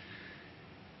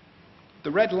 The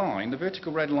red line, the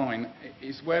vertical red line,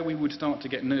 is where we would start to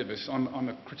get nervous. I'm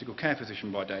a critical care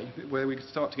physician by day, where we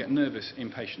start to get nervous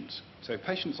in patients. So if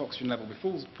patients' oxygen level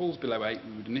falls below 8,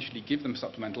 we would initially give them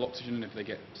supplemental oxygen, and if they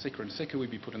get sicker and sicker,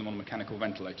 we'd be putting them on a mechanical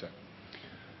ventilator.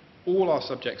 all our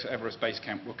subjects at Everest Base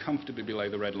Camp were comfortably below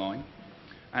the red line,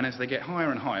 and as they get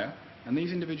higher and higher, and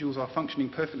these individuals are functioning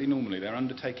perfectly normally, they're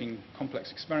undertaking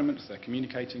complex experiments, they're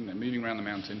communicating, they're moving around the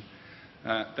mountain,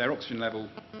 their oxygen level,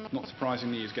 not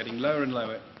surprisingly, is getting lower and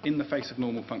lower in the face of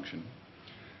normal function.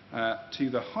 To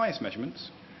the highest measurements,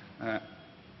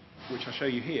 which I'll show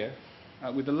you here,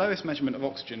 with the lowest measurement of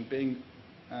oxygen being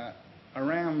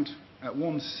around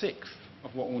 1/6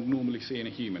 of what one would normally see in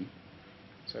a human.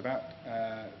 So about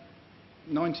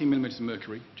 19 millimeters of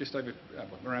mercury, just over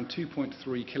around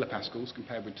 2.3 kilopascals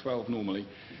compared with 12 normally,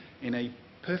 in a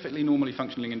perfectly normally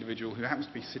functioning individual who happens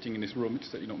to be sitting in this room. It's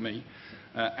certainly not me,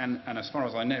 and as far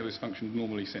as I know has functioned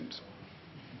normally since.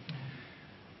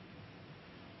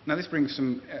 Now this brings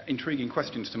some intriguing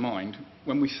questions to mind.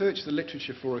 When we searched the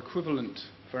literature for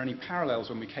any parallels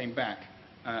when we came back,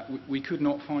 we could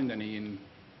not find any in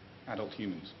adult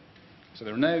humans. So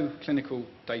there are no clinical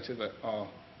data that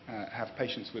have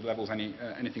patients with levels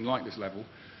anything like this level.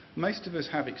 Most of us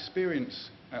have experience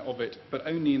of it, but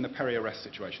only in the peri-arrest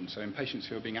situation, so in patients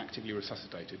who are being actively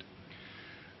resuscitated.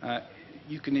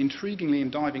 You can intriguingly,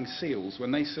 in diving seals,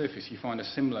 when they surface, you find a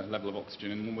similar level of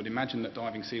oxygen, and one would imagine that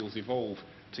diving seals evolve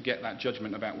to get that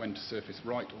judgment about when to surface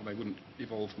right, or they wouldn't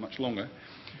evolve much longer.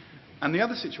 And the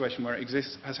other situation where it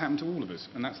exists has happened to all of us,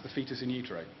 and that's the fetus in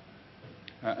utero.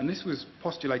 And this was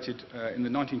postulated in the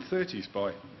 1930s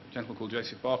by a gentleman called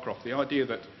Joseph Barcroft, the idea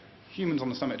that humans on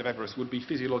the summit of Everest would be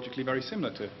physiologically very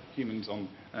similar to humans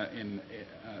in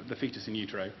the fetus in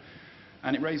utero.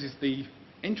 And it raises the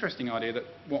interesting idea that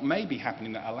what may be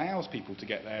happening that allows people to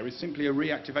get there is simply a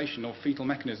reactivation of fetal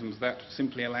mechanisms that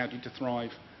simply allowed you to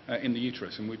thrive in the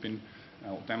uterus. And we've been,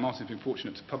 Dan Martin's been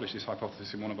fortunate to publish this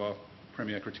hypothesis in one of our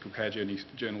premier critical care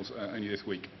journals only this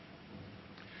week.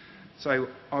 So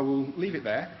I will leave it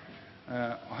there.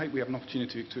 I hope we have an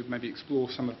opportunity to maybe explore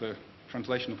some of the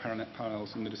translational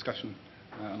parallels in the discussion,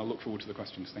 and I look forward to the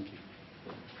questions. Thank you.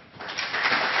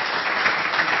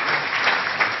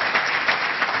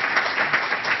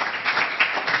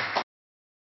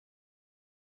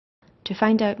 To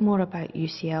find out more about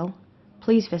UCL,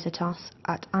 please visit us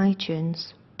at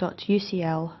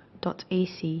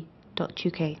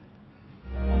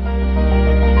itunes.ucl.ac.uk.